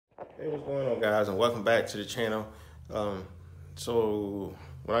Hey, what's going on, guys, and welcome back to the channel. So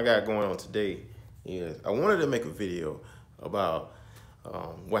what I got going on today is I wanted to make a video about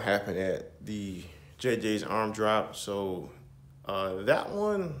what happened at the JJ's arm drop. So that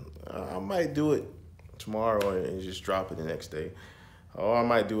one, I might do it tomorrow and just drop it the next day. Or I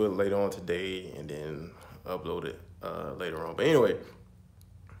might do it later on today and then upload it later on. But anyway,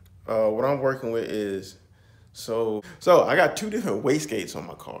 what I'm working with is so I got two different wastegates on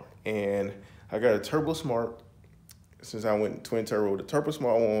my car, and I got a Turbo Smart. Since I went twin turbo, the Turbo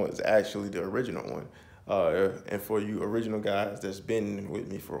Smart one is actually the original one. And for you original guys that's been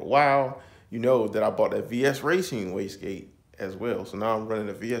with me for a while, you know that I bought that VS Racing wastegate as well. So now I'm running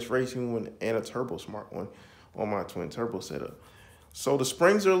a VS Racing one and a Turbo Smart one on my twin turbo setup. So the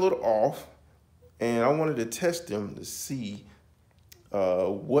springs are a little off, and I wanted to test them to see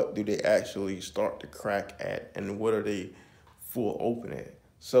what do they actually start to crack at and what are they full open at.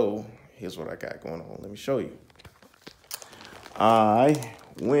 So here's what I got going on. Let me show you. I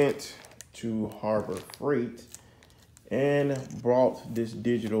went to Harbor Freight and brought this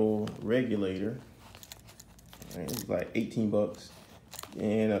digital regulator. It was like 18 bucks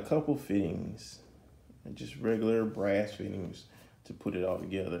and a couple fittings, and just regular brass fittings to put it all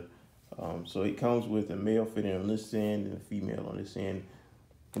together. So it comes with a male fitting on this end and a female on this end.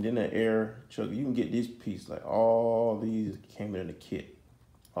 And then the air chuck, you can get this piece, like all these came in the kit,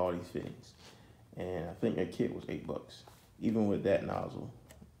 all these fittings. And I think that kit was 8 bucks, even with that nozzle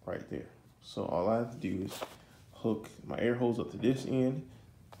right there. So all I have to do is hook my air hose up to this end,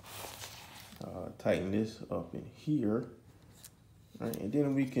 tighten this up in here, right? And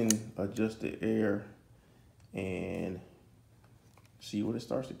then we can adjust the air and see what it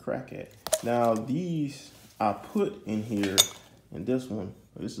starts to crack at. Now these I put in here, and this one,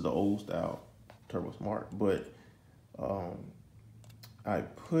 this is the old style Turbo Smart, but I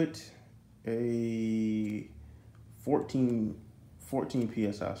put a 14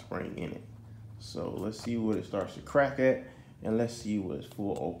 PSI spring in it. So let's see what it starts to crack at, and let's see what it's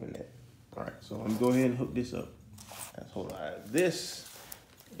full open at. All right, so I'm gonna go ahead and hook this up. Let's hold this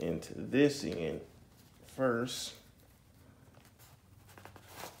into this end first.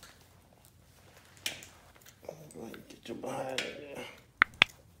 Get your behind it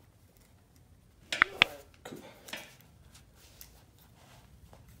there. All right, cool.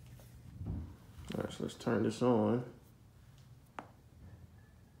 All right, so let's turn this on.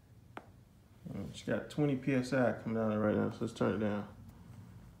 It's got 20 PSI coming out of it right now, so let's turn it down.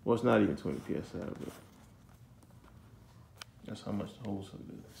 Well, it's not even 20 PSI, but that's how much the hose hook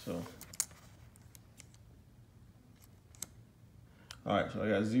is. So, all right, so I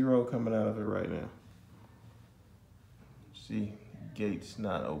got 0 coming out of it right now. See, gate's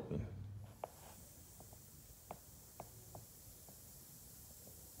not open.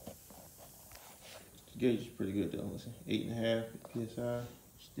 The gauge is pretty good though. Listen, 8.5 PSI.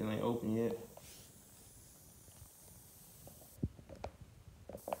 Still ain't open yet.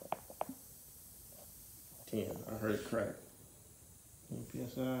 I heard it crack. 10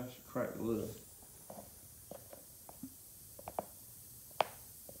 PSI, should crack a little.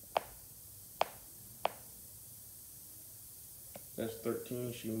 That's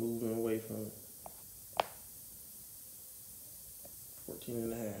 13, she moving away from it.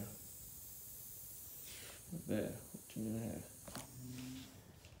 14.5. Not bad, 14.5.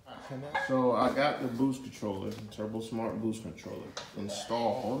 So I got the boost controller, Turbo Smart boost controller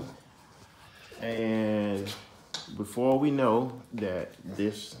installed. And before we know that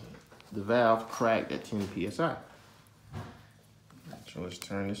the valve cracked at 10 PSI. So let's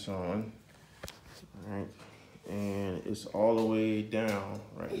turn this on, all right? And it's all the way down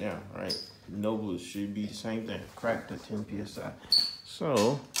right now, right? No boost, should be the same thing, cracked at 10 PSI.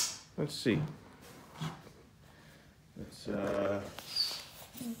 So let's see. Let's so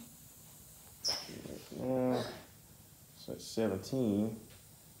it's 17.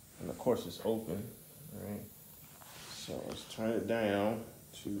 And of course it's open, right? So let's turn it down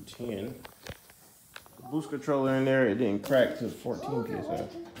to 10. The boost controller in there, it didn't crack to 14 PSI.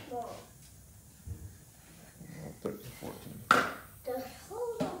 13, 14.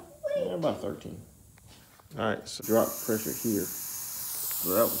 Yeah, about 13. All right, so drop pressure here.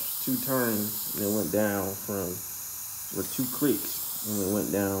 So that was 2 turns, and it went down with 2 clicks, and it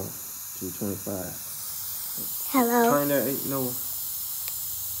went down to 25. Hello. Turn that, no.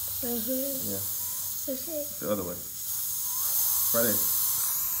 Right here? Yeah. The other way. Right there.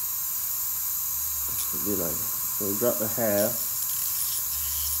 Be like, so we drop the half.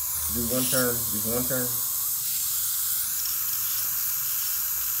 Do 1 turn, just 1 turn.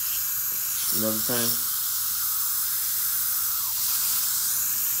 Another turn.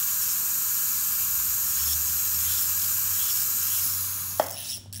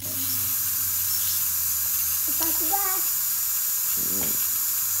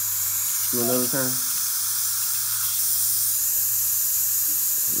 Do another time.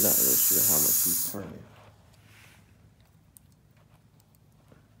 Not really sure how much he's turning.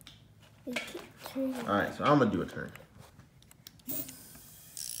 All right, so I'm gonna do a turn.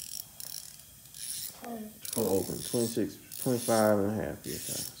 Pull open 26, 25 and a half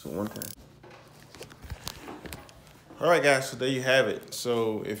PSI. So one turn. All right, guys. So there you have it.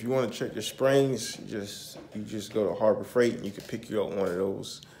 So if you want to check your springs, you just go to Harbor Freight and you can pick you up one of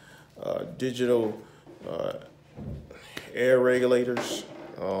those digital air regulators.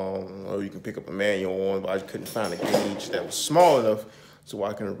 Or you can pick up a manual one, but I couldn't find a gauge that was small enough so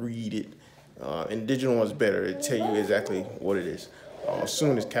I can read it. And digital one's better. It tell you exactly what it is as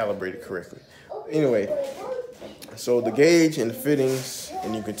soon as calibrated correctly. Anyway, so the gauge and the fittings,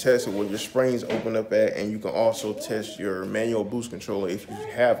 and you can test it where your springs open up at, and you can also test your manual boost controller if you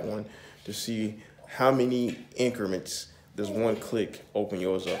have one to see how many increments does one click open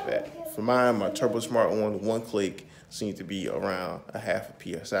yours up at. For mine, my Turbo Smart one click seems to be around a half a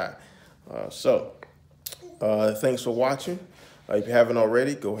PSI. Thanks for watching. If you haven't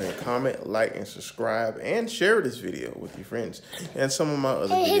already, go ahead and comment, like, and subscribe, and share this video with your friends and some of my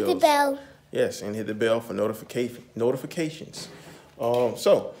other videos. Hit the bell. Yes, and hit the bell for notifications. And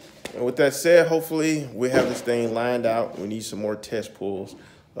with that said, hopefully we have this thing lined out. We need some more test pulls,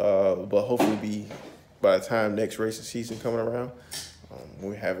 but hopefully by the time next racing season coming around,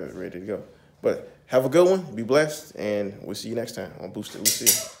 we have it ready to go. But have a good one, be blessed, and we'll see you next time on Boosted. We'll see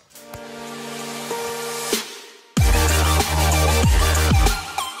you.